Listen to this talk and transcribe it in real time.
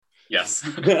Yes.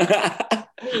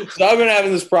 So I've been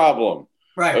having this problem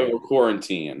over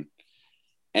quarantine.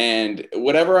 And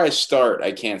whatever I start,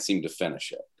 I can't seem to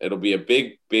finish it. It'll be a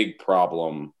big, big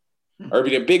problem. Or it'll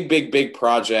be a big, big, big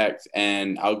project.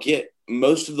 And I'll get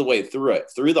most of the way through it,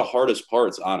 through the hardest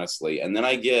parts, honestly. And then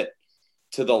I get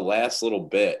to the last little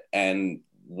bit. And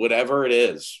whatever it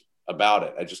is about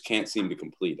it, I just can't seem to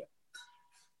complete it.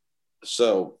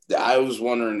 So I was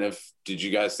wondering did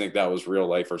you guys think that was real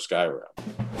life or Skyrim?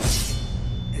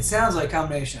 It sounds like a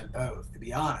combination of both, to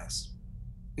be honest.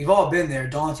 We've all been there,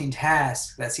 daunting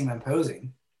tasks that seem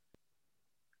imposing.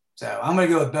 So I'm going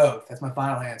to go with both. That's my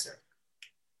final answer.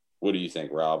 What do you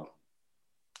think, Rob?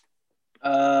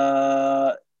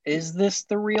 Is this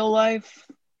the real life?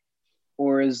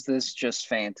 Or is this just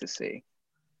fantasy?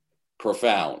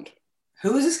 Profound.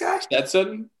 Who is this guy?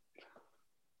 Stetson?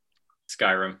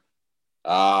 Skyrim.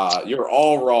 You're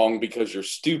all wrong because you're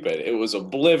stupid. It was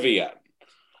Oblivion.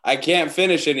 I can't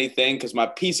finish anything because my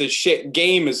piece of shit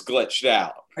game is glitched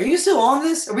out. Are you still on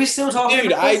this? Are we still talking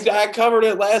Dude, about this? I covered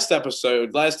it last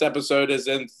episode. Last episode is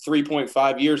in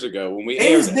 3.5 years ago when we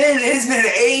It's been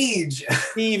an age.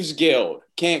 Thieves Guild.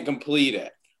 Can't complete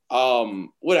it.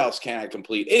 What else can I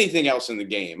complete? Anything else in the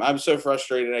game? I'm so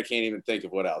frustrated I can't even think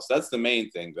of what else. That's the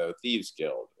main thing, though. Thieves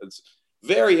Guild. It's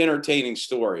very entertaining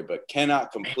story, but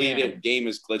cannot complete it. Game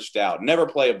is glitched out. Never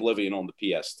play Oblivion on the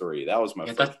PS3. That was my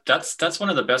first. That's one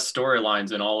of the best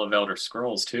storylines in all of Elder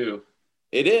Scrolls too.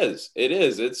 It is.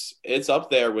 It's up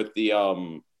there with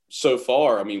the so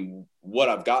far. I mean, what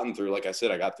I've gotten through, like I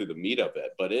said, I got through the meat of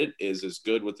it, but it is as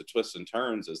good with the twists and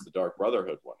turns as the Dark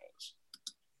Brotherhood one is.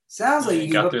 Sounds like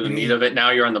you got through the meat of it.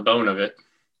 Now you're on the bone of it.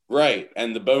 Right,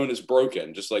 and the bone is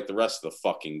broken, just like the rest of the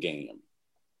fucking game.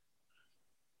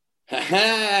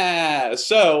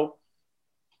 So,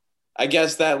 I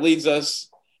guess that leads us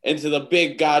into the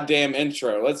big goddamn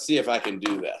intro. Let's see if I can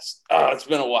do this. Oh, it's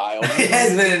been a while. It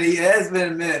has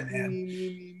been a minute,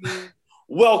 man.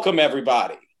 Welcome,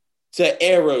 everybody, to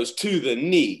Arrows to the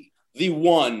Knee, the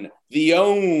one, the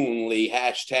only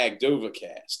hashtag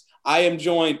Dovacast. I am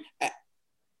joined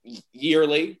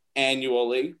yearly,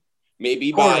 annually,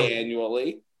 maybe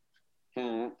biannually,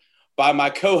 by my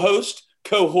co-host,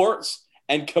 cohorts,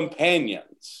 and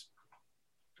companions.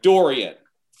 Dorian,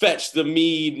 Fetch the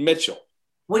Mead Mitchell.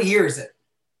 What year is it?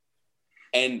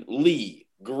 And Lee,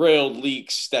 Grilled Leak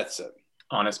Stetson.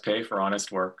 Honest pay for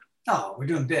honest work. Oh, we're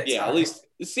doing bits. Yeah, at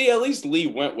least Lee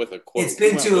went with a quote. It's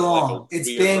been too long. It's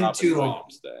been too long.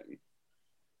 Thing.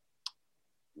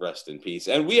 Rest in peace.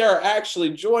 And we are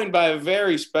actually joined by a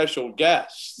very special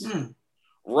guest.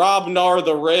 Rob Nar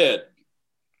the Red.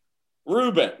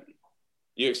 Ruben,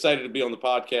 you excited to be on the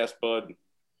podcast, bud?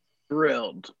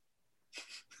 Thrilled.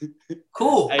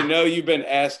 Cool. I know you've been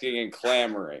asking and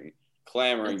clamoring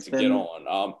to get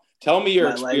on. Tell me your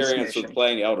experience with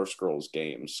playing Elder Scrolls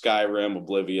games. Skyrim,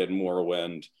 Oblivion,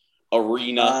 Morrowind,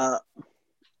 Arena.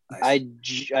 I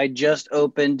just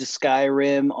opened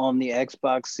Skyrim on the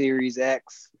Xbox Series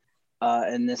X,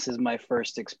 and this is my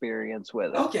first experience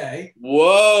with it. Okay.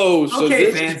 Whoa. So okay,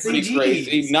 this is pretty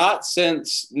crazy. Not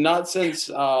since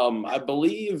I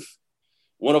believe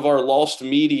one of our Lost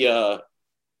Media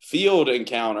field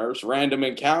encounters, random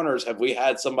encounters, have we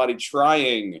had somebody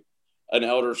trying an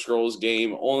Elder Scrolls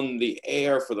game on the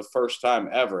air for the first time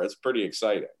ever. It's pretty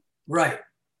exciting. Right.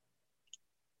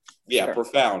 Yeah, sure.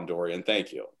 Profound, Dorian.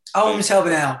 Thank you. I'm just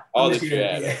helping out. I'm just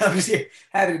here. I'm just here.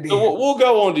 Happy to be here. So we'll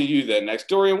go on to you then next.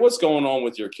 Dorian, what's going on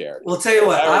with your character? Well, tell you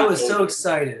what, I was so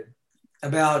excited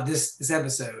about this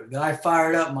episode that I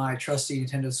fired up my trusty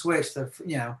Nintendo Switch to,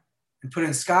 and put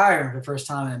in Skyrim for the first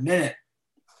time in a minute.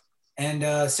 And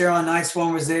Saron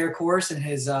Nightsworn was there, of course, in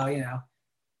his,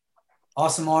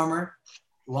 awesome armor.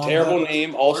 Terrible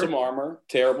name, awesome armor.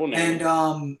 Terrible name.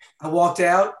 And I walked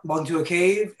into a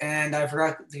cave, and I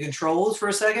forgot the controls for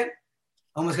a second.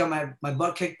 Almost got my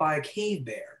butt kicked by a cave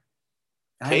bear.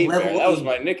 Cave bear? That was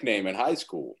my nickname in high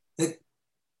school.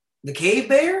 The cave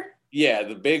bear? Yeah,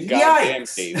 the big goddamn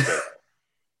cave bear.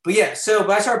 But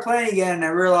I started playing again, and I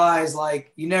realized,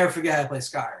 you never forget how to play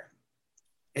Skyrim.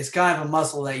 It's kind of a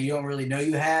muscle that you don't really know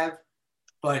you have,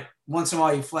 but once in a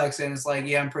while you flex it, and it's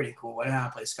I'm pretty cool. I know how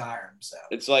to play Skyrim. So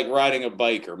it's like riding a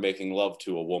bike or making love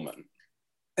to a woman.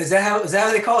 Is that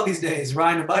how they call it these days?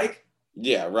 Riding a bike?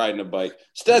 Yeah, riding a bike.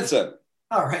 Stetson.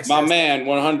 All right. My man,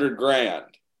 100 grand.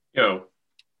 Yo.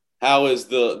 How is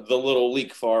the little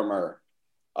leek farmer,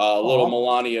 little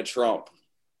Melania Trump?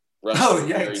 Rest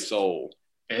in her soul.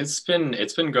 It's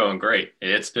been going great.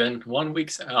 It's been 1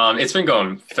 week. It's been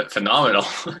going phenomenal.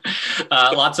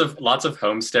 Lots of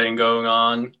homesteading going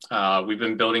on. We've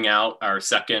been building out our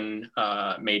second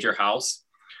major house.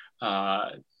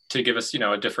 to give us,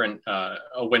 a different,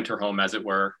 a winter home, as it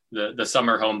were. The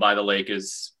summer home by the lake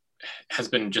has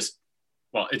been just,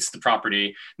 well, it's the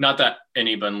property. Not that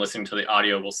anyone listening to the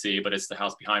audio will see, but it's the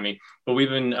house behind me. But we've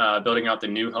been building out the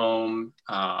new home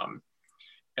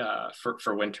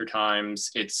for winter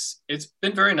times. It's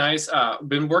been very nice.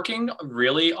 Been working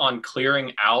really on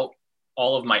clearing out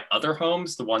all of my other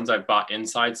homes, the ones I've bought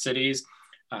inside cities.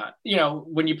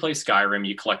 When you play Skyrim,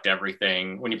 you collect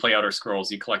everything. When you play Elder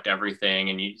Scrolls, you collect everything,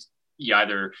 and you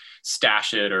either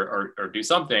stash it or do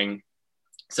something.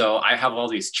 So I have all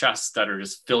these chests that are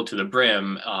just filled to the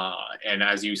brim. And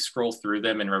as you scroll through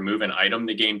them and remove an item,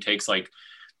 the game takes like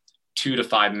 2 to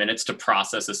 5 minutes to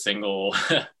process a single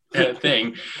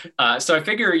thing. So I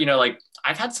figure,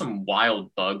 I've had some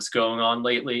wild bugs going on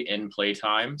lately in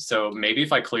playtime. So maybe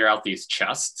if I clear out these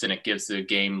chests and it gives the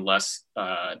game less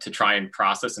to try and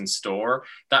process and store,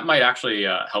 that might actually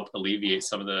help alleviate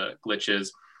some of the glitches.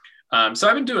 So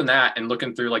I've been doing that and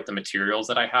looking through like the materials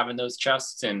that I have in those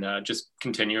chests and just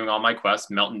continuing on my quest,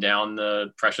 melting down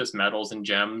the precious metals and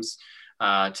gems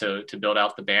to build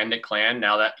out the bandit clan.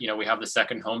 Now that, we have the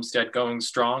second homestead going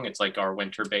strong, it's like our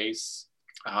winter base.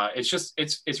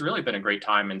 It's really been a great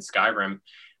time in Skyrim.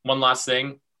 One last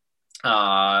thing,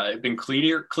 I've been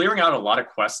clearing out a lot of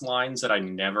quest lines that I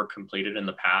never completed in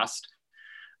the past.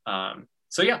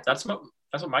 So yeah, that's what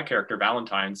my character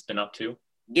Valentine's been up to.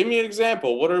 Give me an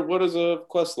example. What is a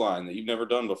quest line that you've never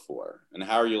done before, and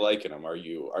how are you liking them? Are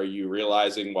you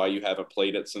realizing why you haven't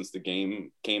played it since the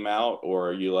game came out, or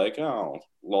are you like, oh,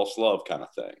 lost love kind of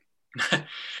thing?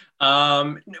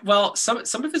 Well, some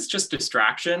of it's just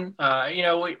distraction.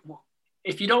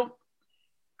 If you don't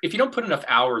put enough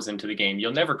hours into the game,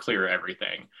 you'll never clear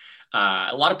everything.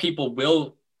 A lot of people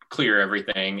will clear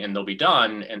everything and they'll be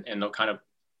done and they'll kind of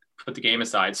put the game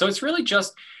aside. So it's really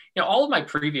just, all of my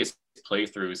previous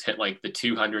playthroughs hit like the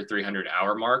 200, 300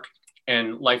 hour mark,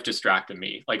 and life distracted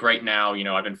me. Like right now,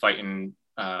 I've been fighting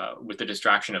with the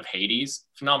distraction of Hades.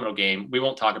 Phenomenal game. We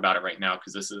won't talk about it right now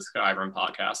because this is a Skyrim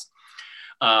podcast.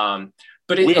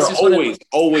 But we are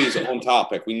always on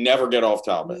topic. We never get off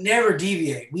topic. We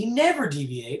never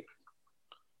deviate.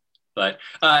 But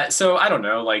so I don't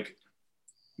know, like,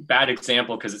 bad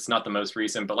example because it's not the most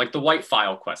recent, but like the White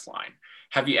File quest line.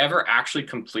 Have you ever actually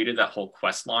completed that whole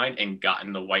quest line and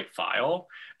gotten the White File?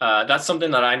 That's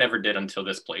something that I never did until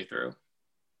this playthrough.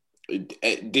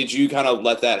 Did you kind of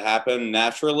let that happen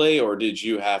naturally, or did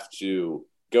you have to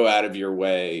go out of your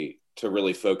way to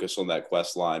really focus on that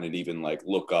quest line and even like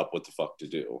look up what the fuck to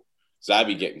do? Because I'd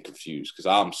be getting confused because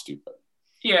I'm stupid.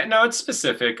 Yeah, no, it's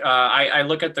specific. I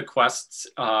look at the quests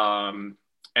and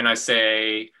I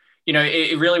say,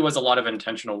 it really was a lot of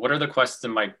intentional. What are the quests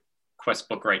in my quest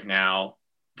book right now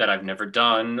that I've never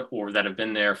done or that have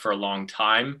been there for a long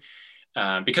time?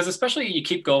 Because especially you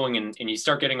keep going and you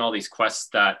start getting all these quests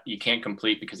that you can't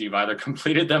complete because you've either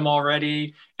completed them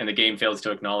already and the game fails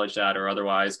to acknowledge that or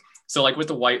otherwise. So like with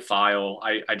the White File,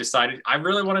 I decided I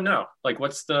really want to know, like,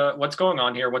 what's going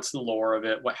on here? What's the lore of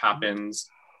it? What happens?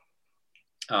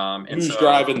 Who's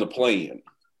driving the plane?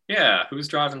 Yeah, who's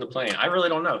driving the plane? I really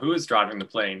don't know. Who is driving the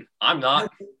plane? I'm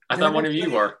not. I thought one of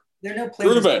you were. There are no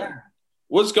planes. Ruben,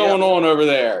 what's going on over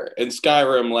there in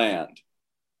Skyrim land?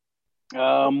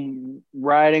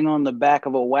 Riding on the back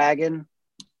of a wagon.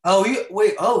 Oh,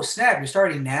 wait. Oh, snap. You're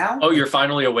starting now? Oh, you're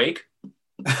finally awake?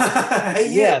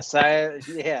 Yes, I'm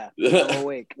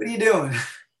awake. What are you doing?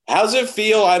 How's it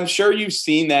feel? I'm sure you've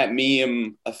seen that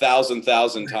meme 1,000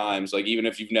 times, like even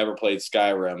if you've never played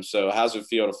Skyrim. So how's it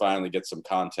feel to finally get some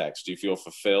context? Do you feel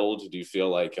fulfilled? Do you feel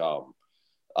like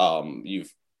you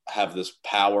have this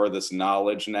power, this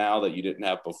knowledge now that you didn't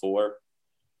have before?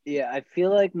 Yeah, I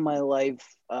feel like my life,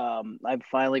 I've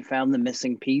finally found the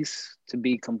missing piece to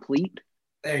be complete.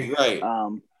 There you go. Right.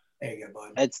 There you go,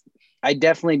 bud. I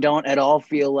definitely don't at all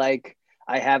feel like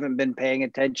I haven't been paying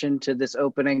attention to this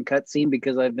opening cutscene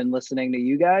because I've been listening to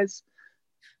you guys.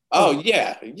 Oh,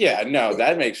 yeah. No,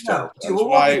 that makes sense.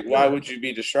 Why would you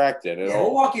be distracted at all?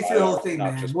 We'll walk you through the whole thing,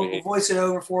 man. We'll voice it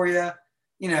over for you.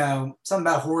 Something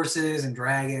about horses and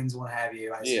dragons, what have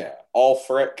you. Yeah.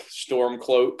 Ulfric,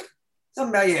 Stormcloak.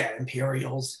 Something about,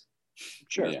 Imperials.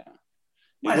 Sure. Yeah.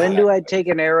 When do I take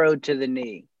an arrow to the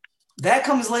knee? That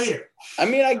comes later. I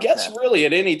mean, I guess really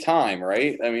at any time,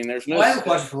 right? I mean, there's no. I have a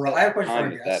question for our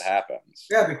guest. That happens.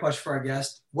 We have a question for our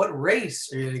guest. What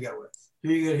race are you going to go with? Who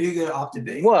are you going to opt to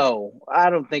be? Whoa, I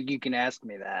don't think you can ask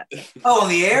me that. Oh, on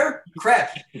the air?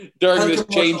 Crap. During this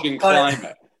changing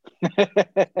climate.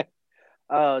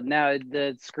 Oh, now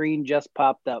the screen just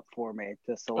popped up for me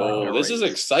to select. Oh, this is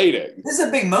exciting. This is a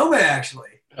big moment, actually.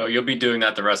 Oh, you'll be doing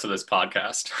that the rest of this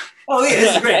podcast. Oh, yeah,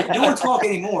 this is great. Don't want to talk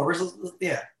anymore.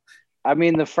 I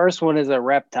mean, the first one is a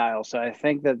reptile, so I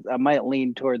think that I might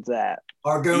lean towards that.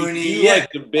 Argonian. You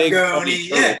like the big turtle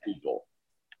people.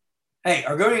 Hey,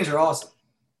 Argonians are awesome.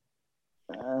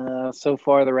 So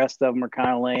far, the rest of them are kind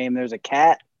of lame. There's a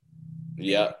cat.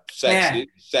 Yeah,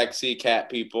 sexy cat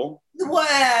people.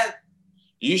 What?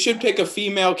 You should pick a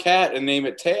female cat and name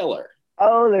it Taylor.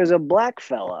 Oh, there's a black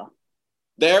fella.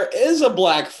 There is a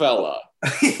black fella.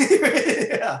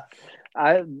 Yeah.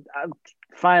 I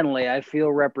finally I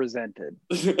feel represented.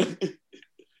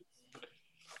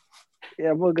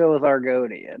 Yeah, we'll go with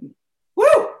Argonian.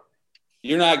 Woo!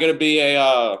 You're not gonna be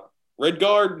a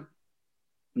Redguard?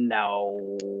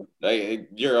 No.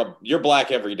 You're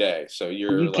black every day, so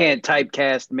you can't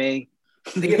typecast me.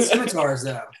 They get scimitars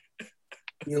though.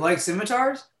 You like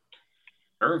scimitars?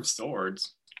 Curved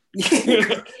swords.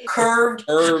 Curved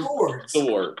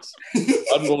swords.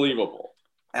 Unbelievable.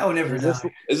 I would never know.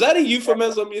 Is that a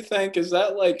euphemism, you think? Is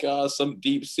that like some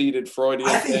deep-seated Freudian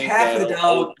thing that an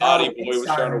old body boy was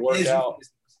trying to work out?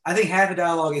 I think half the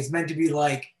dialogue is meant to be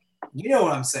like, you know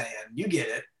what I'm saying. You get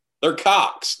it. They're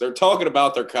cocks. They're talking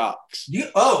about their cocks.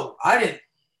 I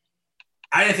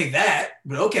didn't think that,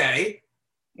 but okay.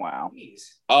 Wow.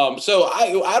 So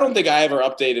I don't think I ever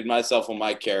updated myself on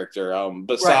my character.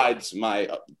 Besides my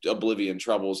Oblivion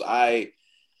troubles, I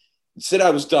said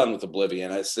I was done with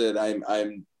Oblivion. I said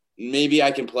I'm maybe I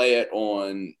can play it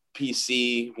on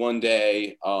PC one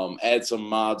day, add some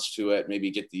mods to it,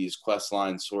 maybe get these quest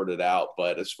lines sorted out.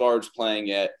 But as far as playing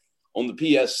it on the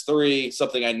PS3,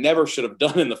 something I never should have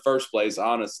done in the first place,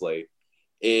 honestly,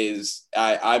 is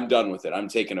I'm done with it. I'm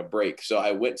taking a break. So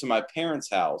I went to my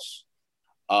parents' house,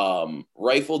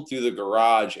 rifled through the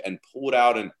garage, and pulled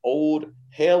out an old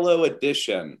Halo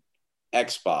Edition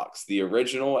Xbox, the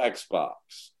original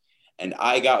Xbox. And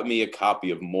I got me a copy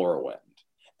of Morrowind.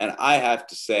 And I have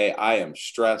to say, I am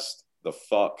stressed the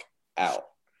fuck out.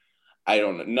 I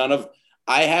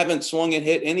haven't swung and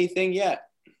hit anything yet.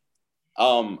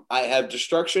 I have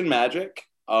Destruction Magic.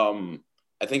 I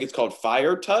think it's called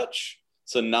Fire Touch.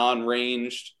 It's a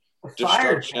non-ranged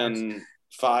destruction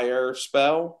fire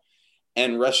spell.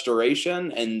 And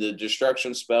Restoration, and the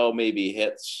destruction spell maybe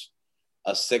hits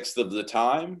a sixth of the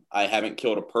time. I haven't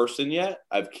killed a person yet.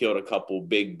 I've killed a couple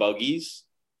big buggies,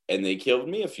 and they killed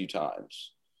me a few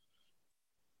times.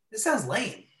 This sounds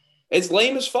lame. It's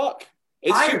lame as fuck.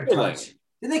 It's Fire super touch. lame.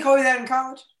 Didn't they call you that in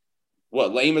college?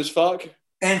 What, lame as fuck?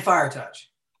 And Fire Touch.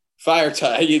 Fire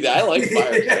Touch. I like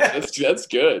Fire Touch. That's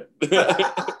good.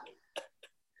 But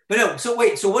no, so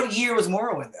wait, so what year was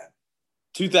Morrowind then?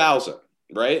 2000.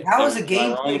 Right? How was the game?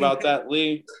 Am I wrong about that,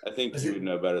 Lee? I think you would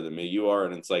know better than me. You are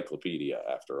an encyclopedia,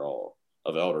 after all,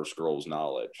 of Elder Scrolls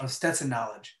knowledge. Of Stetson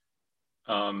knowledge.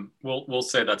 We'll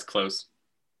say that's close.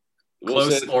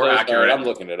 Close or accurate. Right, I'm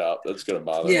looking it up. That's gonna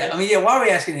bother me. I mean, why are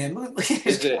we asking him?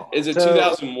 Is it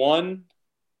 2001?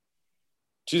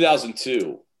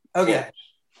 2002. Okay.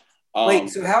 Wait,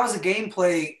 so how is the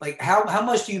gameplay? Like, how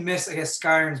much do you miss, I guess,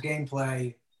 Skyrim's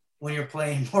gameplay when you're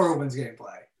playing Morrowind's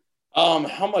gameplay?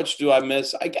 How much do I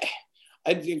miss? I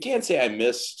can't say I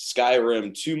miss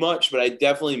Skyrim too much, but I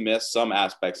definitely miss some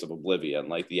aspects of Oblivion,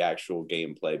 like the actual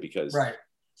gameplay, because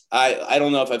I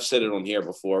don't know if I've said it on here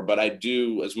before, but I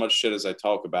do, as much shit as I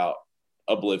talk about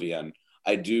Oblivion,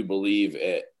 I do believe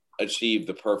it achieved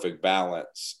the perfect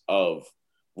balance of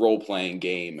role-playing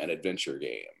game and adventure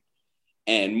game.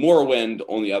 And Morrowind,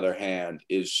 on the other hand,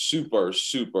 is super,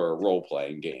 super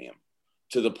role-playing game,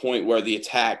 to the point where the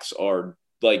attacks are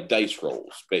like dice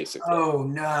rolls, basically. Oh,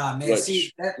 nah, man.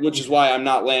 Which is why I'm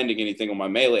not landing anything on my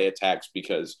melee attacks,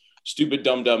 because stupid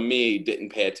dumb me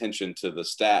didn't pay attention to the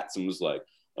stats and was like,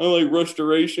 I like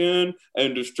restoration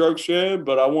and destruction,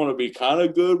 but I want to be kind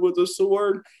of good with the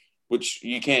sword, which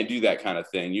you can't do that kind of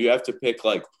thing. You have to pick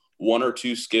like one or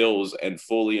two skills and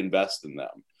fully invest in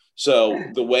them. So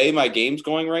the way my game's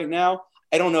going right now,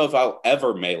 I don't know if I'll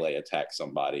ever melee attack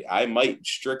somebody. I might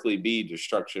strictly be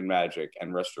destruction magic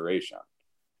and restoration.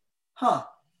 Huh.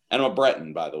 And I'm a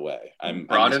Breton, by the way. I'm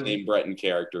the same Breton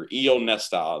character. Eo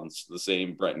Neston's the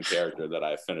same Breton character that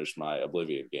I finished my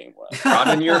Oblivion game with.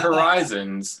 Broaden your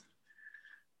horizons.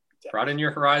 Broaden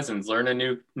your horizons. Learn a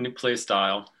new play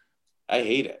style. I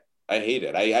hate it.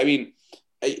 I mean,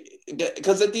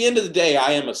 because at the end of the day,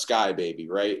 I am a Sky baby,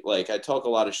 right? Like, I talk a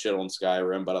lot of shit on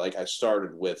Skyrim, but like I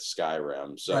started with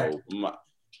Skyrim. So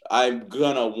I'm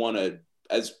going to want to,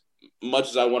 as much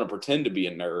as I want to pretend to be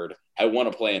a nerd, I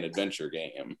want to play an adventure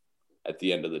game at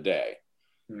the end of the day.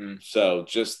 So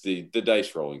just the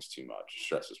dice rolling's too much. It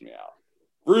stresses me out.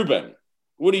 Ruben,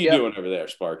 what are you doing over there,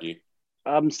 Sparky?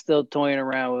 I'm still toying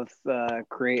around with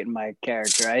creating my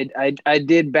character. I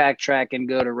did backtrack and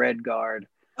go to Redguard.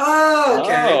 Oh,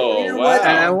 okay. Oh, you know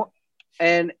wow.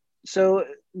 And so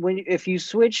if you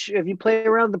play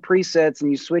around the presets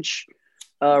and you switch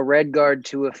Redguard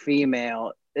to a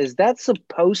female, is that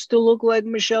supposed to look like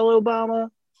Michelle Obama?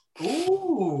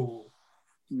 Ooh.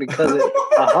 Because it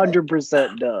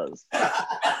 100% does.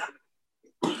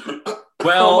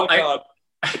 Well, oh my God.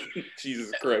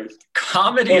 Jesus Christ.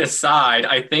 Comedy aside,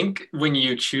 I think when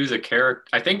you choose a character,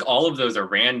 I think all of those are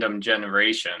random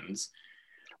generations.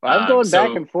 Well, I've gone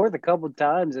back and forth a couple of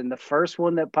times, and the first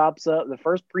one that pops up, the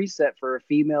first preset for a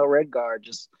female Redguard,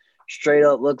 just straight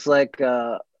up looks like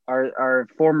our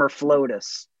former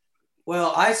FLOTUS.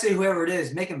 Well, I say whoever it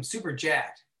is, make him super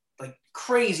jacked, like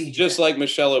crazy jacked. Just like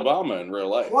Michelle Obama in real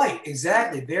life. Right,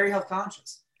 exactly. Very health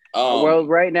conscious. Well,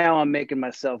 right now I'm making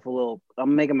myself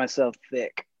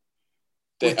thick.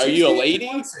 Are you a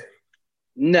lady?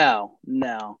 No.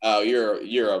 Oh,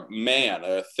 you're a man,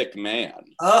 a thick man.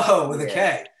 Oh, with a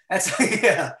K. That's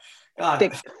yeah. God.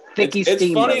 Thicky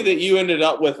it's funny that you ended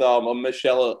up with a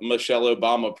Michelle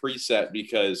Obama preset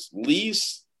because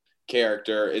Lee's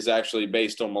character is actually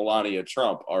based on Melania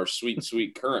Trump, our sweet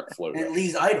current FLOTUS. And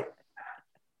Lee's idol.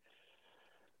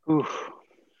 Oof.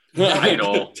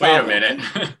 Idol. Wait a minute.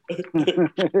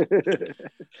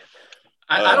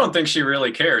 I don't think she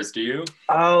really cares. Do you?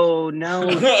 Oh no,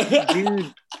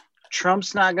 dude!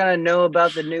 Trump's not gonna know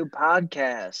about the new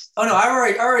podcast. Oh no,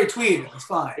 I already tweeted. It's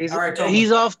fine.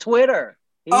 He's off Twitter.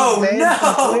 Oh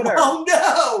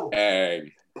no!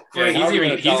 Hey. Yeah,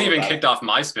 he's even kicked off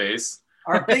MySpace.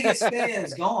 Our biggest fan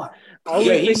is gone.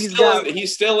 Yeah,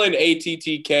 he's still in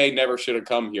ATTK. Never should have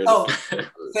come here. Oh,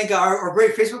 thank God. Our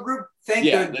great Facebook group. Thank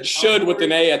you. It should with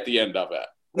an A at the end of it.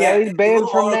 Yeah, he's banned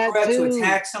from that too. To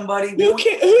attack somebody. Who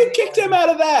kicked him out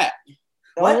of that?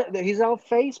 What? He's off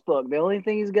Facebook. The only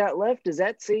thing he's got left is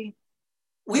Etsy.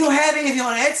 We don't have anything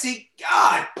on Etsy.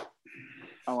 God.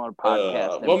 I'm on a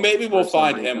podcast. Well, maybe we'll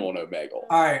find him on Omegle.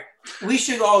 All right. We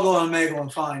should all go on Omegle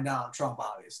and find Donald Trump,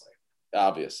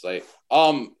 obviously.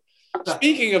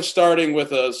 Speaking of starting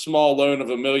with a small loan of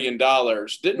 $1 million,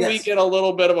 didn't we get a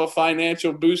little bit of a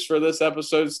financial boost for this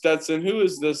episode, Stetson? Who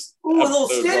is this? Ooh, a little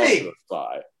Stimmy.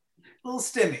 By? Little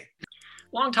Stimmy.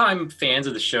 Longtime fans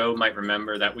of the show might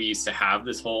remember that we used to have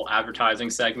this whole advertising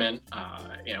segment.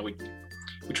 We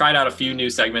tried out a few new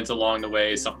segments along the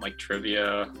way, something like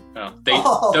trivia.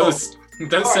 Those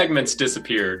segments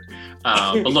disappeared.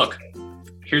 But look,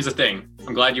 here's the thing.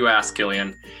 I'm glad you asked,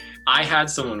 Killian. I had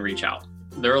someone reach out.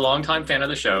 They're a longtime fan of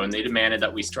the show, and they demanded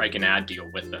that we strike an ad deal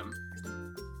with them.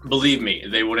 Believe me,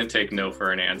 they wouldn't take no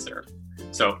for an answer.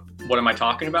 So, what am I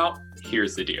talking about?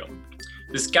 Here's the deal.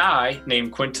 This guy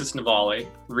named Quintus Navale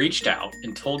reached out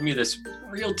and told me this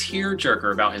real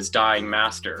tearjerker about his dying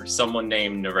master, someone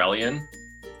named Norelian.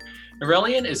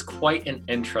 Norelian is quite an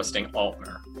interesting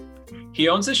Altmer. He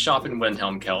owns a shop in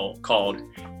Windhelm called,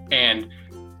 and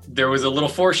there was a little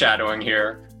foreshadowing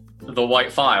here, The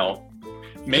White File.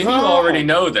 Maybe you already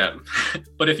know them,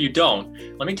 but if you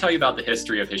don't, let me tell you about the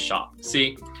history of his shop.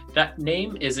 See, that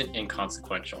name isn't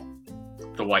inconsequential.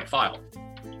 The White File.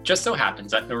 Just so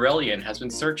happens that Norelian has been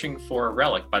searching for a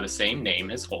relic by the same name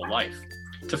his whole life.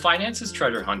 To finance his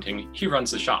treasure hunting, he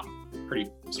runs the shop. Pretty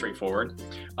straightforward.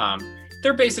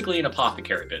 They're basically an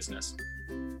apothecary business.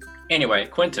 Anyway,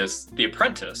 Quintus, the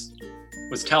apprentice,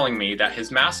 was telling me that his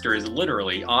master is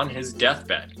literally on his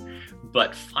deathbed,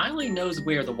 but finally knows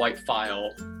where the White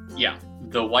File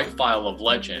of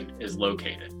legend is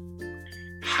located.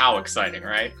 How exciting,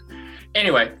 right?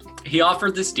 Anyway, he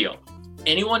offered this deal.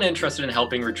 Anyone interested in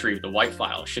helping retrieve the White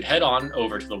File should head on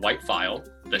over to the White File,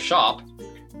 the shop,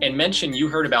 and mention you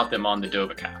heard about them on the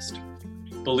Dovacast.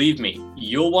 Believe me,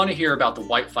 you'll want to hear about the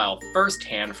White File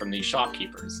firsthand from these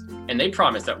shopkeepers, and they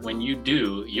promise that when you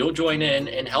do, you'll join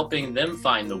in helping them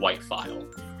find the White File.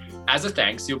 As a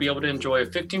thanks, you'll be able to enjoy a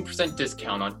 15%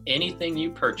 discount on anything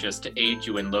you purchase to aid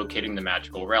you in locating the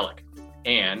magical relic.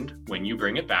 And when you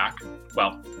bring it back,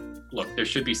 well, look, there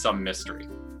should be some mystery.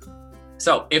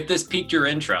 So if this piqued your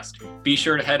interest, be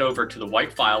sure to head over to the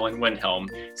White File in Windhelm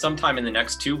sometime in the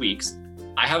next 2 weeks.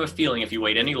 I have a feeling if you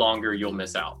wait any longer, you'll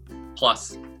miss out.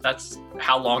 Plus, that's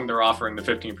how long they're offering the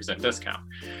 15% discount.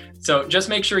 So just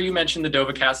make sure you mention the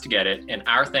Dovacast to get it, and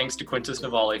our thanks to Quintus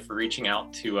Navale for reaching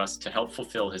out to us to help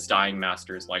fulfill his dying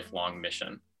master's lifelong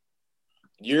mission.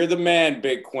 You're the man,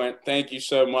 Big Quint. Thank you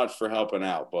so much for helping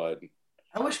out, bud.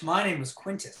 I wish my name was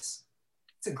Quintus.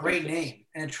 It's a great name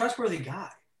and a trustworthy guy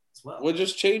as well. Well,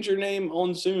 just change your name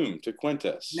on Zoom to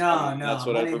Quintus. No. That's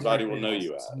what everybody will know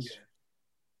you as.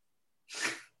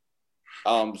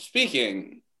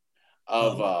 Speaking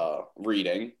of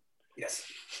reading. Yes.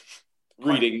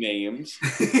 Reading names.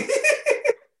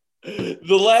 The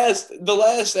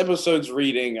last episode's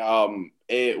reading,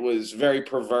 it was very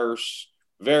perverse.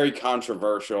 very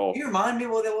controversial. Can you remind me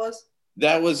what that was?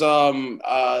 That was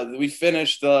we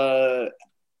finished the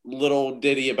little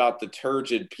ditty about the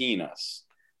turgid penis.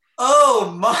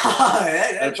 Oh my!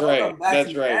 That's right.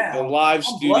 That's right. The live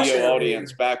studio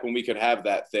audience back when we could have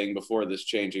that thing before this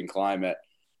changing climate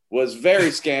was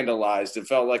very scandalized. It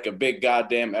felt like a big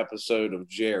goddamn episode of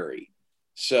Jerry.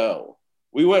 So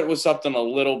we went with something a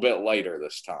little bit lighter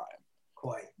this time.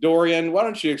 Quite. Dorian, why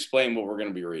don't you explain what we're going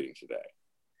to be reading today?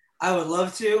 I would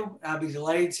love to. I'd be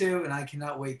delighted to, and I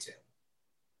cannot wait to.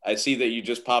 I see that you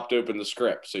just popped open the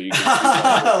script, so you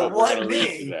can what we're going to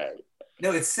read today.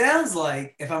 No, it sounds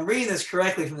like, if I'm reading this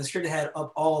correctly from the script I had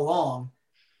up all along,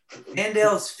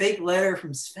 Fandel's fake letter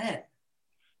from Sven.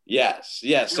 Yes.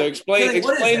 So explain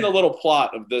the little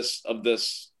plot of this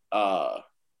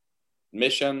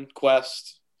mission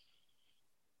quest.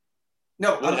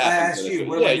 No, I asked you.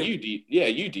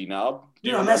 You D-Knob.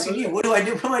 No, I'm asking you. What do I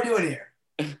do? What am I doing here?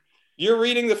 You're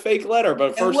reading the fake letter,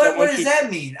 but first, what does that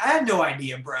mean? I have no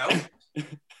idea, bro.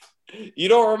 You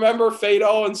don't remember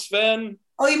Fado and Sven?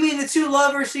 Oh, you mean the two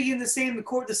lovers seeking the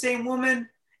same woman,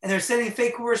 and they're sending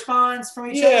fake correspondence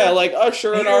from each other? Yeah, like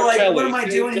Usher and R. Kelly. What am I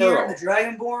doing here in the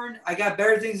Dragonborn? I got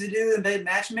better things to do than be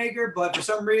matchmaker, but for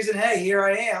some reason, hey, here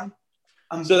I am.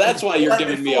 So that's why you're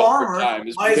giving me a hard time.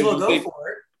 Might as well go for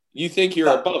it. You think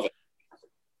you're above it.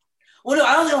 Well, no,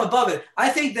 I don't think I'm above it. I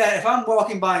think that if I'm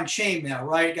walking by in chainmail,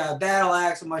 right, got a battle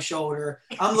axe on my shoulder,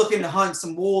 I'm looking to hunt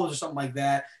some wolves or something like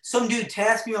that. Some dude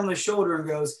taps me on the shoulder and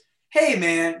goes, "Hey,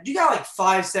 man, you got like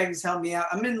 5 seconds to help me out?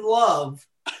 I'm in love,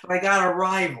 but I got a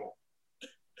rival."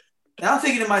 And I'm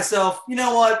thinking to myself, you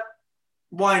know what?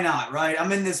 Why not, right?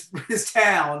 I'm in this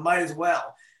town, might as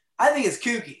well. I think it's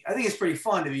kooky. I think it's pretty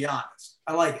fun, to be honest.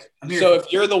 I like it. I'm here. So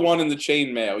if you're the one in the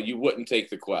chainmail, you wouldn't take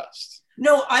the quest.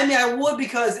 No, I mean, I would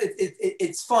because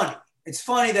it's funny. It's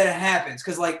funny that it happens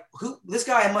because, like, this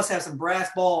guy must have some brass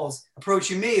balls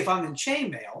approaching me if I'm in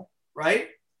chainmail, right?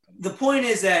 The point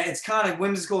is that it's kind of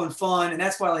whimsical and fun, and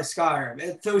that's why I like Skyrim.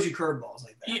 It throws you curveballs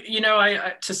like that. You know,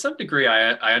 I to some degree,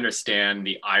 I understand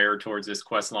the ire towards this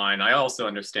quest line. I also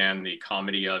understand the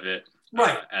comedy of it,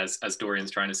 right? As Dorian's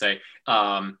trying to say.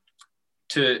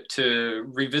 To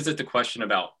revisit the question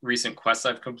about recent quests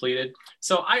I've completed.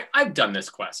 So I've done this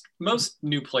quest. Most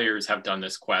new players have done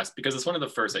this quest because it's one of the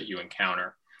first that you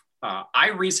encounter. I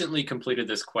recently completed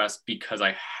this quest because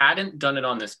I hadn't done it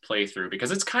on this playthrough,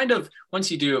 because it's kind of, once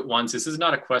you do it once, this is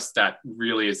not a quest that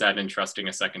really is that interesting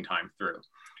a second time through.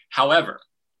 However,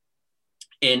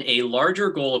 in a larger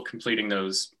goal of completing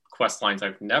those quest lines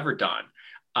I've never done,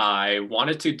 I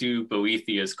wanted to do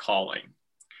Boethiah's Calling.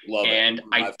 And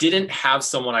I didn't have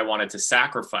someone I wanted to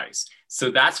sacrifice. So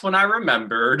that's when I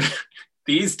remembered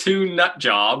these two nut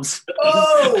jobs.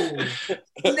 Oh,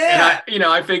 yeah. And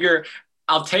I figure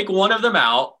I'll take one of them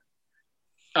out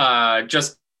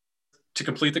just to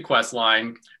complete the quest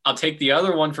line. I'll take the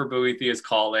other one for Boethiah's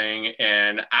Calling,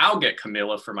 and I'll get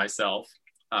Camilla for myself,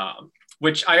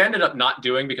 which I ended up not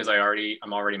doing because I'm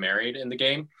already married in the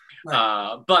game.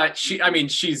 Right. But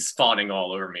she's fawning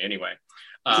all over me anyway.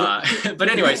 But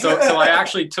anyway, so I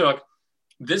actually took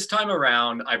this time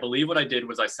around. I believe what I did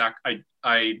was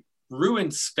I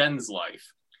ruined Sven's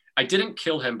life. I didn't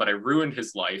kill him, but I ruined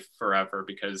his life forever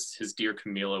because his dear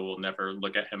Camilla will never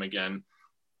look at him again.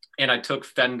 And I took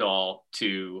Fendal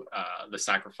to the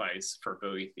sacrifice for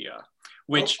Boethiah,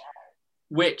 which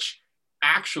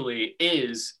actually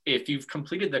is, if you've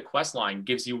completed the quest line,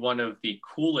 gives you one of the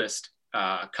coolest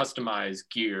customized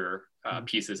gear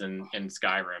pieces in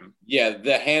Skyrim. Yeah,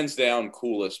 the hands down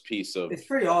coolest piece of, it's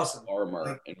pretty awesome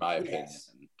armor, in my opinion.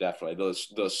 Definitely.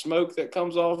 The smoke that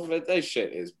comes off of it, that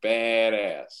shit is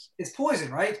badass. It's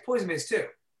poison, right? It's poison based too.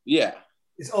 Yeah.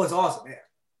 It's awesome, yeah.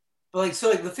 But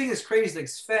the thing that's crazy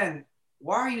is, Sven,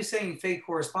 why are you saying fake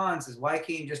correspondences? Why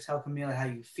can't you just tell Camilla how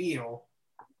you feel?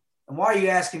 And why are you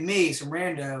asking me, some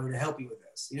rando, to help you with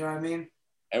this? You know what I mean?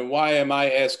 And why am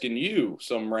I asking you,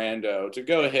 some rando, to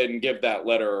go ahead and give that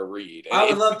letter a read? And I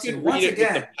would love to. Once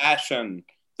again, with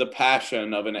the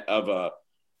passion of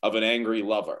an angry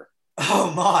lover.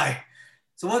 Oh my!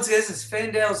 So once again, this is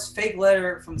Fandale's fake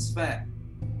letter from Sven.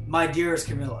 My dearest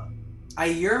Camilla, I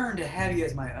yearn to have you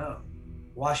as my own,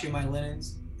 washing my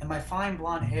linens and my fine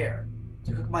blonde hair,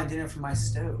 to cook my dinner from my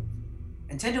stove,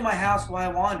 and tend to my house while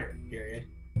I wander. Period.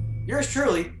 Yours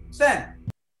truly, Sven.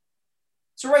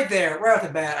 So right there, right off the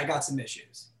bat, I got some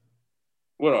issues.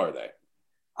 What are they?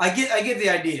 I get the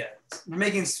idea. We're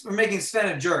making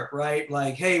Sven a jerk, right?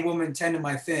 Like, hey, woman, tend to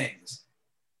my things.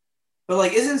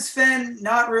 But isn't Sven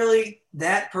not really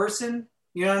that person?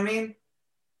 You know what I mean?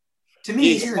 To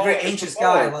me, he's a very anxious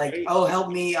guy. Like, oh, help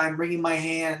me! I'm wringing my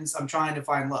hands. I'm trying to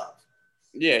find love.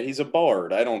 Yeah, he's a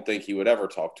bard. I don't think he would ever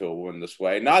talk to a woman this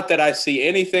way. Not that I see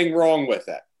anything wrong with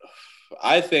it.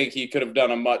 I think he could have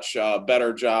done a much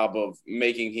better job of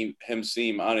making him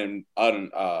seem unappealing.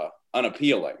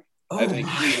 Oh, I think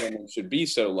any woman should be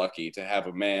so lucky to have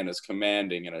a man as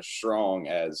commanding and as strong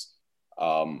as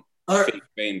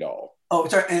Faendal. Oh,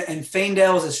 sorry. And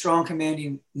Faendal is a strong,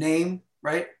 commanding name,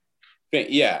 right?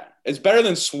 Yeah. It's better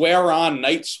than Swear On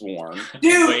Nightsworn.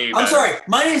 Dude, I'm sorry.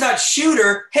 My name's not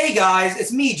Shooter. Hey guys,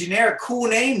 it's me, generic cool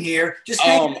name here. Just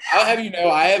I'll have you know,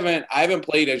 I haven't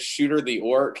played as Shooter the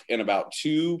Orc in about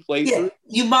 2 playthroughs.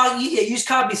 Yeah, you just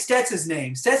copy Stetson's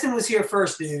name. Stetson was here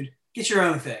first, dude. Get your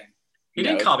own thing. He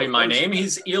didn't copy my name.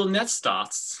 He's Il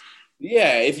Netstats.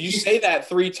 Yeah, if you say that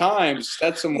 3 times,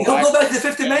 Stetson will. He'll go back to the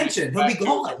 5th dimension. He'll be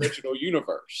gone. Original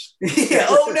universe. Yeah.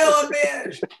 Oh no, I'm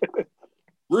banished.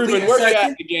 Ruben, where you at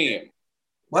in the game?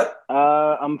 What?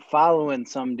 I'm following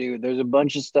some dude. There's a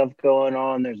bunch of stuff going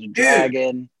on. There's a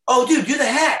dragon. Oh, dude, do the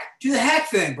hack. Do the hack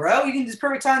thing, bro. You can. It's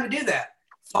perfect time to do that.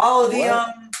 Follow the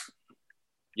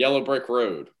Yellow Brick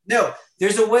Road. No,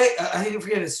 there's a way. I think I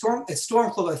forget. It's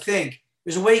Stormcloak. I think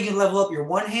there's a way you can level up your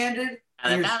one-handed.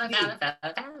 I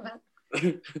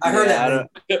heard that.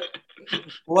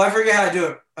 Well, I forget how to do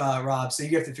it, Rob. So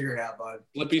you have to figure it out, bud.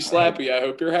 Flippy slappy. I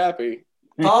hope you're happy.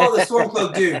 Follow the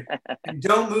Stormcloak dude and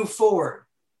don't move forward.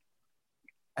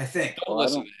 I think. Don't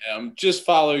listen to him. Just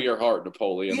follow your heart,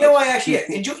 Napoleon. You know what? Actually,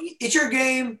 enjoy. It's your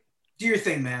game. Do your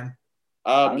thing, man.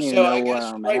 I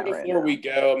guess right before we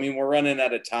go, I mean, we're running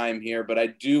out of time here, but I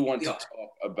do want to talk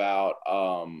about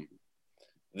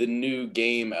the new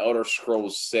game, Elder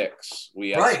Scrolls 6.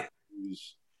 We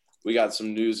got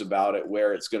some news about it,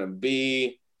 where it's going to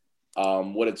be,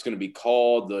 what it's going to be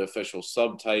called, the official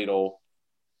subtitle.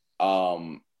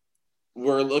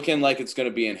 We're looking like it's going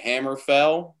to be in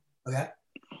Hammerfell,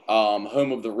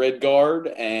 home of the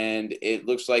Redguard, and it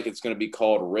looks like it's going to be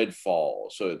called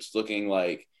Redfall. So it's looking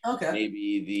like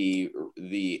maybe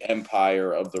the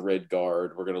empire of the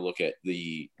Redguard. We're going to look at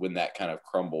when that kind of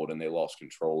crumbled and they lost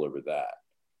control over that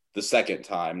the second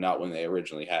time, not when they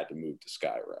originally had to move to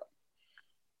Skyrim.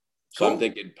 So I'm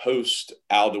thinking post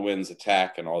Alduin's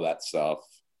attack and all that stuff.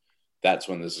 That's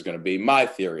when this is going to be my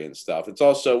theory and stuff. It's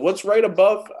also what's right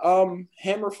above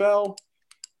Hammerfell.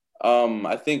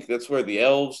 I think that's where the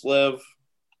elves live.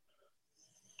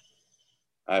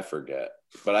 I forget,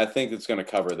 but I think it's going to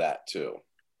cover that too.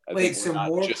 Wait, some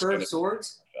more curved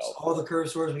swords? All the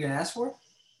curved swords we're going to ask for?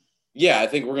 Yeah, I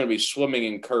think we're going to be swimming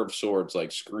in curved swords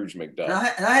like Scrooge McDuck.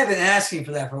 And I have been asking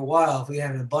for that for a while. If we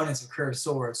have an abundance of curved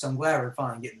swords, so I'm glad we're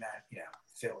finally getting that,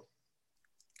 filled.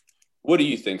 What do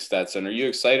you think, Stetson? Are you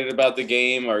excited about the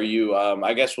game? Are you?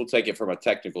 I guess we'll take it from a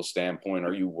technical standpoint.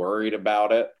 Are you worried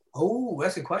about it? Oh,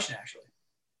 that's a good question, actually.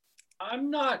 I'm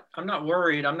not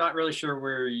worried. I'm not really sure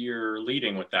where you're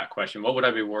leading with that question. What would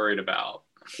I be worried about?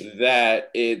 That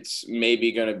it's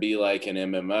maybe going to be like an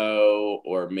MMO,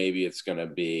 or maybe it's going to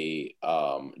be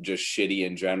just shitty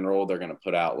in general. They're going to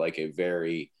put out like a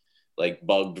very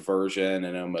bugged version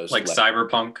and almost like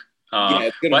Cyberpunk. Yeah,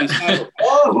 it's going to be Cyberpunk.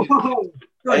 Oh,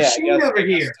 over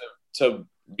here. To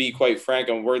be quite frank,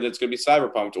 I'm worried that it's going to be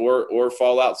Cyberpunk or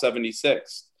Fallout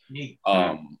 76.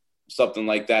 Something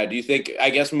like that. Do you think?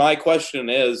 I guess my question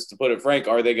is, to put it frank,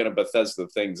 are they going to Bethesda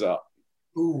things up?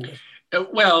 Ooh.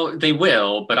 Well, they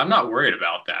will, but I'm not worried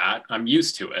about that. I'm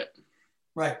used to it.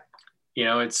 Right.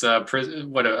 It's I'm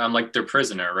like their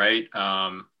prisoner, right?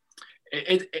 I'm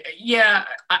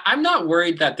not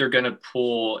worried that they're going to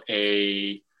pull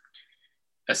a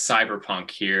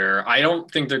Cyberpunk here. I don't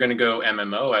think they're going to go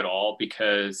MMO at all,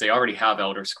 because they already have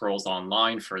Elder Scrolls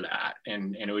Online for that,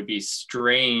 and it would be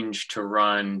strange to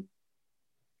run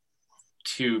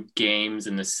 2 games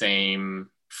in the same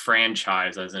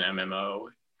franchise as an MMO.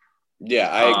 Yeah,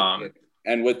 I agree.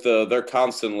 And with they're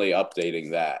constantly updating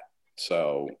that,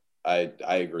 so I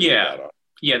agree. Yeah, with that.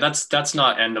 Yeah, that's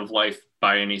not end of life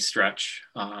by any stretch.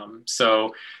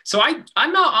 So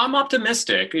I'm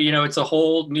optimistic. It's a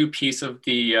whole new piece of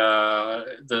the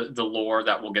lore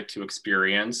that we'll get to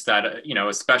experience. That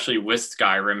especially with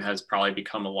Skyrim, has probably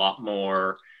become a lot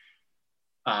more.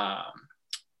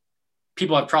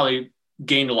 People have probably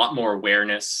gained a lot more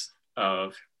awareness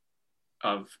of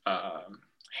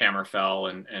Hammerfell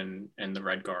and the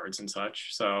Redguards and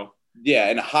such. So yeah,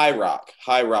 and High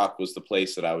Rock was the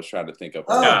place that I was trying to think of.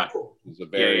 It was a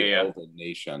very elven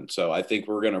nation. So I think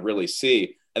we're going to really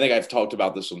see. I think I've talked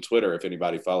about this on Twitter. If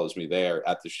anybody follows me there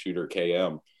at the Shooter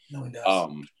KM, no one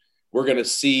does. We're going to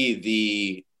see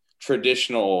the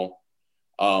traditional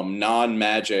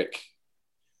non-magic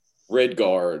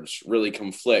Redguards really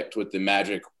conflict with the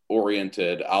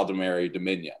magic-oriented Aldmeri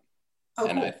Dominion.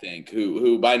 And I think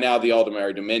who by now the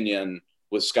Aldmeri Dominion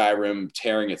with Skyrim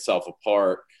tearing itself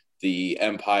apart, the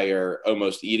Empire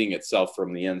almost eating itself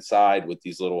from the inside with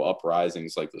these little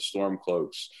uprisings like the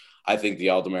Stormcloaks, I think the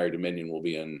Aldmeri Dominion will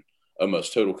be in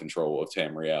almost total control of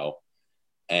Tamriel.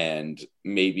 And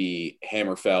maybe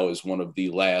Hammerfell is one of the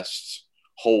last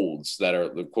holds that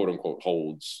are the quote-unquote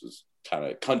holds, kind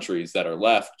of countries that are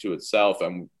left to itself,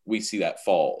 and we see that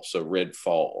fall. So Rid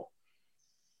fall.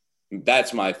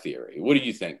 That's my theory. What do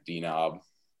you think, D-Knob?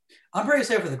 I'm pretty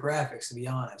excited for the graphics, to be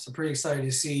honest. I'm pretty excited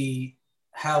to see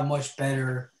how much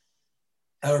better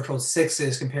Elder Scrolls 6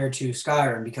 is compared to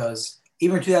Skyrim, because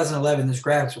even in 2011, those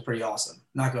graphics were pretty awesome.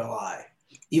 Not gonna lie.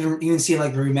 Even seeing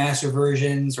like the remaster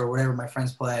versions or whatever my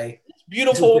friends play. It's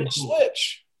beautiful on the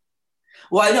Switch.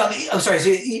 Well, I know. I'm sorry. So,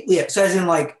 yeah. So as in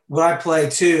like what I play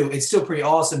too, it's still pretty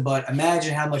awesome. But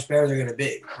imagine how much better they're gonna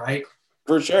be, right?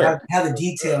 For sure. How the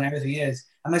detail and everything is.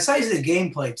 I'm excited to see the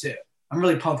gameplay too. I'm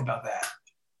really pumped about that.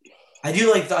 I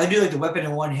do like the weapon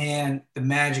in one hand, the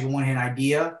magic in one hand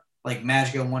idea, like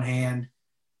magic in one hand,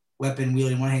 weapon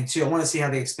wielding in one hand too. I want to see how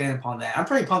they expand upon that. I'm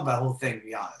pretty pumped about the whole thing, to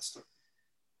be honest.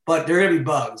 But there are gonna be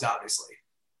bugs, obviously.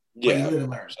 Yeah,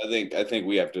 I think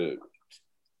we have to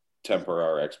temper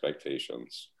our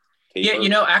expectations.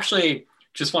 Yeah, actually,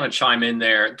 just want to chime in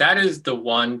there. That is the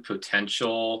one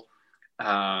potential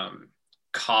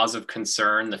cause of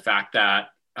concern: the fact that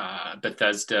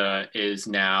Bethesda is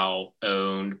now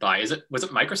owned by. Was it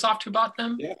Microsoft who bought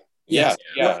them? Yeah.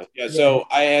 So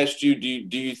I asked you,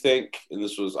 do you think, and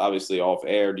this was obviously off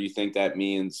air, do you think that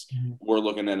means we're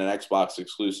looking at an Xbox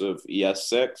exclusive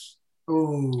ES6?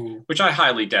 Ooh. Which I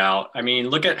highly doubt. I mean,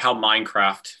 look at how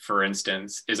Minecraft, for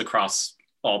instance, is across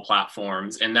all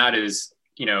platforms. And that is,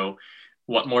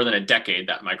 what, more than a decade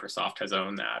that Microsoft has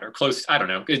owned that, or close. I don't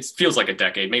know. It feels like a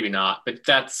decade, maybe not, but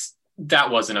that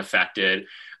wasn't affected.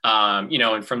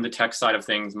 And from the tech side of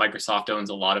things, Microsoft owns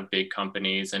a lot of big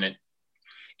companies, and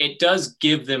it does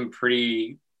give them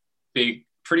a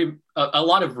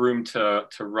lot of room to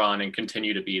run and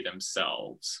continue to be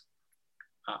themselves.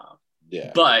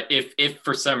 But if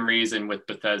for some reason with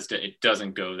Bethesda it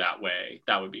doesn't go that way,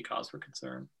 that would be cause for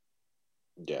concern.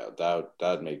 Yeah,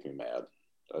 that'd make me mad.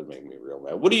 That'd make me real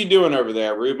mad. What are you doing over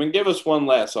there, Ruben? Give us one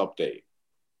last update.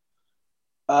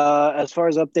 As far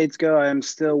as updates go, I am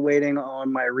still waiting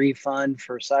on my refund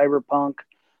for Cyberpunk.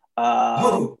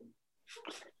 I'm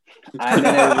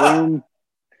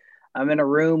in a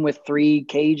room with 3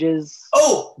 cages.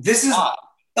 This is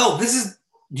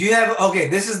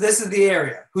the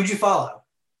area. Who'd you follow?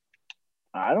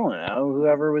 I don't know.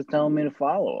 Whoever was telling me to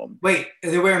follow them. Wait,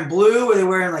 are they wearing blue or are they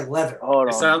wearing like leather? Hold on.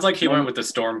 It sounds like he went with the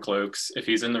Stormcloaks if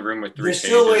he's in the room with 3 cages.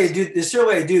 There's still a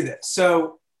way to do this.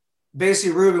 So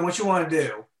basically, Ruben, what you want to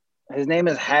do? His name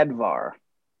is Hadvar.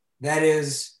 That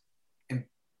is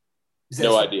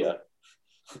no idea.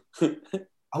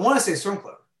 I want to say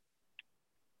Stormcloak.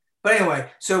 But anyway,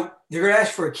 so they're going to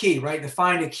ask for a key, right? To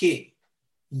find a key.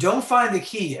 Don't find the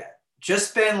key yet.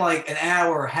 Just spend like an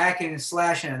hour hacking and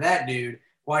slashing at that dude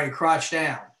while you're crouched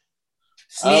down.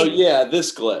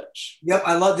 This glitch. Yep,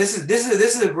 I love this. This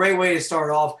is a great way to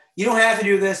start off. You don't have to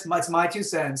do this. It's my 2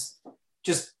 cents.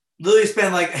 Just literally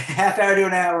spend like a half hour to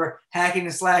an hour hacking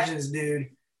and slashing this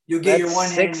dude. You'll get your one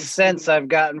 6 cents I've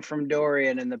gotten from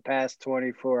Dorian in the past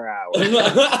 24 hours.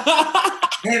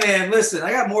 Hey man, listen, I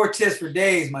got more tips for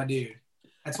days, my dude.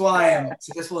 That's why I am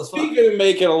successful as fuck. Speaking of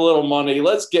making a little money,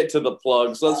 let's get to the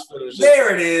plugs. Let's finish this.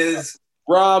 There it is.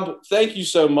 Rob, thank you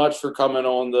so much for coming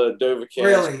on the Dovacast.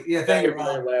 Really? Yeah, thank you,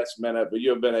 Rob. Last minute, but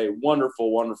you have been a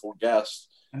wonderful, wonderful guest.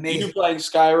 Amazing. You playing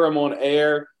Skyrim on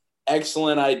air.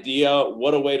 Excellent idea.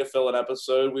 What a way to fill an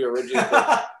episode. We originally put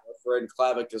our friend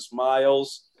Clavicus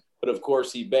Miles, but of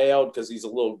course he bailed because he's a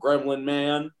little gremlin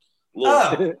man.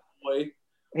 Little boy.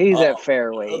 He's at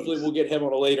Fairways. Hopefully we'll get him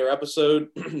on a later episode.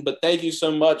 But thank you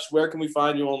so much. Where can we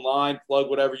find you online? Plug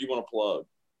whatever you want to plug.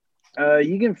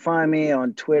 You can find me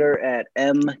on Twitter at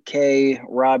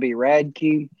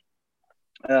MKRobbieRadke.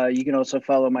 You can also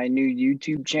follow my new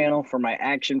YouTube channel for my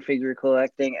action figure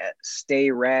collecting at Stay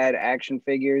Rad Action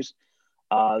Figures.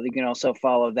 You can also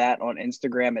follow that on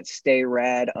Instagram at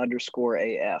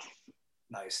StayRad_AF.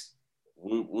 Nice.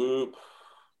 Whoop, whoop.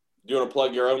 Do you want to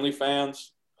plug your OnlyFans?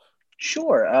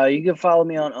 Sure. You can follow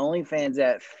me on OnlyFans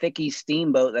at Thicky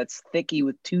Steamboat. That's Thicky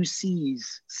with 2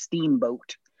 C's.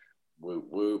 Steamboat. Whoop,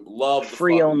 whoop. Love the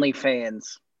free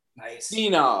OnlyFans. Nice.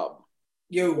 D-Knob.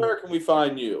 Yo. Where can we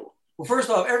find you? Well, first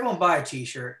off, everyone buy a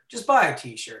t-shirt. Just buy a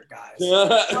t-shirt, guys.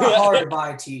 It's not hard to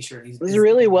buy a t-shirt. This is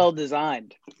really well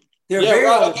designed. They're very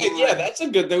Rob, that's a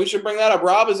good thing. We should bring that up.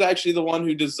 Rob is actually the one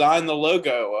who designed the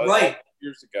logo. Right.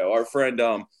 Years ago. Our friend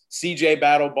CJ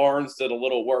Battle Barnes did a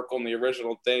little work on the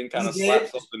original thing, kind of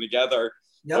slapped something together.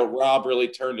 but Rob really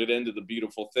turned it into the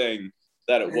beautiful thing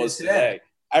that it was today.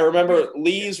 I remember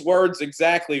Lee's words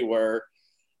exactly were,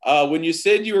 when you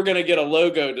said you were going to get a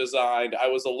logo designed, I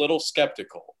was a little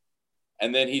skeptical.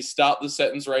 And then he stopped the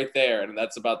sentence right there, and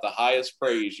that's about the highest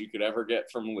praise you could ever get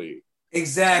from Lee.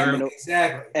 Exactly.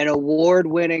 An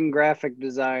award-winning graphic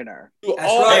designer. That's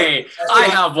right. I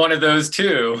have one of those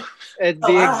too. It's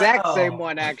the exact same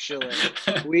one, actually.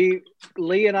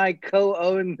 Lee and I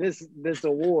co-own this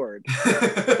award.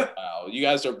 Wow, you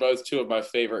guys are both two of my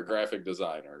favorite graphic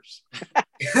designers. I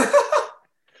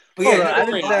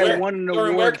didn't say I won an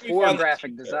award for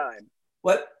graphic design.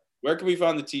 What? Where can we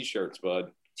find the t-shirts,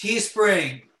 bud?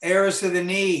 Teespring, arrows to the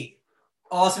knee.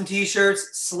 Awesome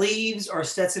t-shirts. Sleeves are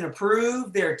Stetson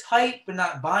approved. They're tight but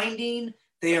not binding.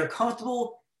 They are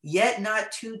comfortable yet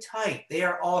not too tight. They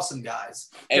are awesome, guys.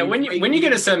 And when you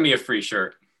gonna send me a free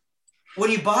shirt?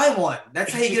 When you buy one,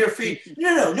 that's how you get a free.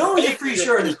 No one gets a free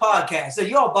shirt in this podcast. So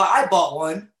I bought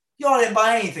one. Y'all didn't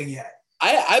buy anything yet.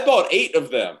 I bought 8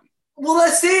 of them. Well,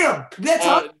 let's see them. They're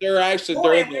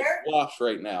in the wash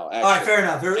right now. Actually. All right, fair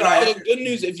enough. The good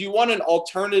news, if you want an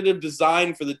alternative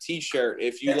design for the t-shirt,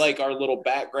 if you like our little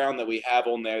background that we have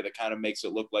on there that kind of makes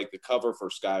it look like the cover for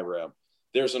Skyrim,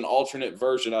 there's an alternate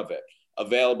version of it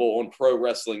available on Pro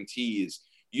Wrestling Tees.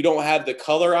 You don't have the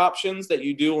color options that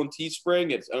you do on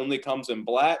Teespring. It only comes in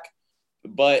black,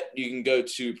 but you can go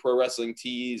to Pro Wrestling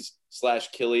Tees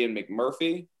 /Killian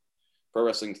McMurphy.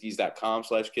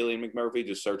 ProWrestlingTees.com/Killian McMurphy.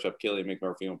 Just search up Killian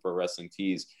McMurphy on Pro Wrestling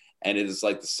Tees, and it is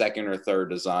like the second or third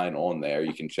design on there.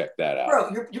 You can check that out.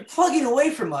 Bro, you're plugging away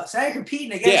from us. Now you're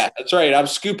competing against. Yeah, that's right. I'm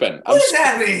scooping. What is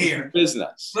happening here?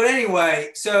 Business. But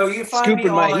anyway, so you find me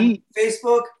on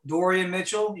Facebook, Dorian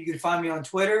Mitchell. You can find me on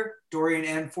Twitter,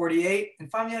 DorianM48, and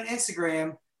find me on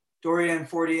Instagram,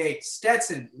 DorianM48.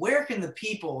 Stetson, where can the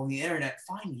people on the internet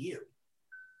find you?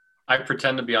 I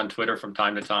pretend to be on Twitter from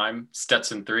time to time.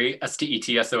 Stetson3,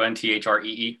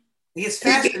 STETSONTHREE. He gets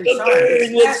faster.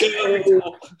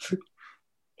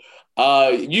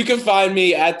 You can find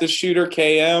me at the Shooter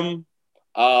KM,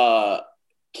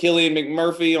 Killian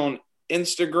McMurphy on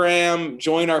Instagram.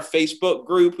 Join our Facebook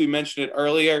group. We mentioned it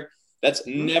earlier. That's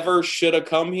Never Shoulda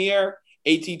Come Here.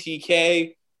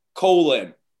 ATTK :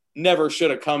 Never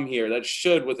Shoulda Come Here. That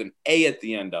should with an A at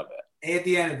the end of it. At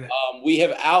the end of it. We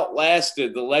have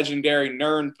outlasted the legendary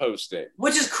Nern posting.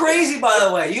 Which is crazy, by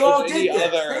the way. You all did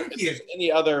this. Thank you.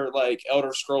 Any other like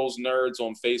Elder Scrolls nerds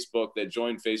on Facebook that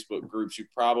join Facebook groups, you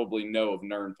probably know of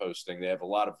Nern posting. They have a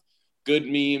lot of good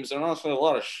memes and also a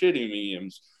lot of shitty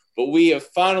memes. But we have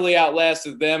finally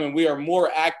outlasted them, and we are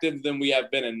more active than we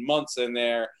have been in months in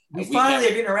there. We finally are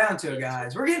getting around to it,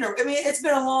 guys. It's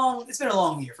been a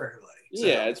long year for everybody. So.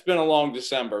 Yeah, it's been a long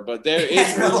December, but there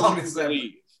is a long December.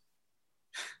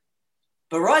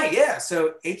 But right, yeah.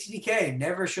 So ATTK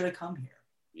Never Shoulda Come Here.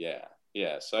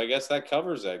 Yeah. So I guess that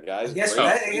covers it, guys. I guess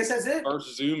that's it.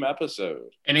 First Zoom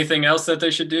episode. Anything else that they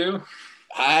should do?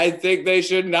 I think they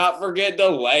should not forget to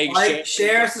like,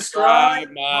 share,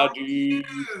 subscribe. My dude.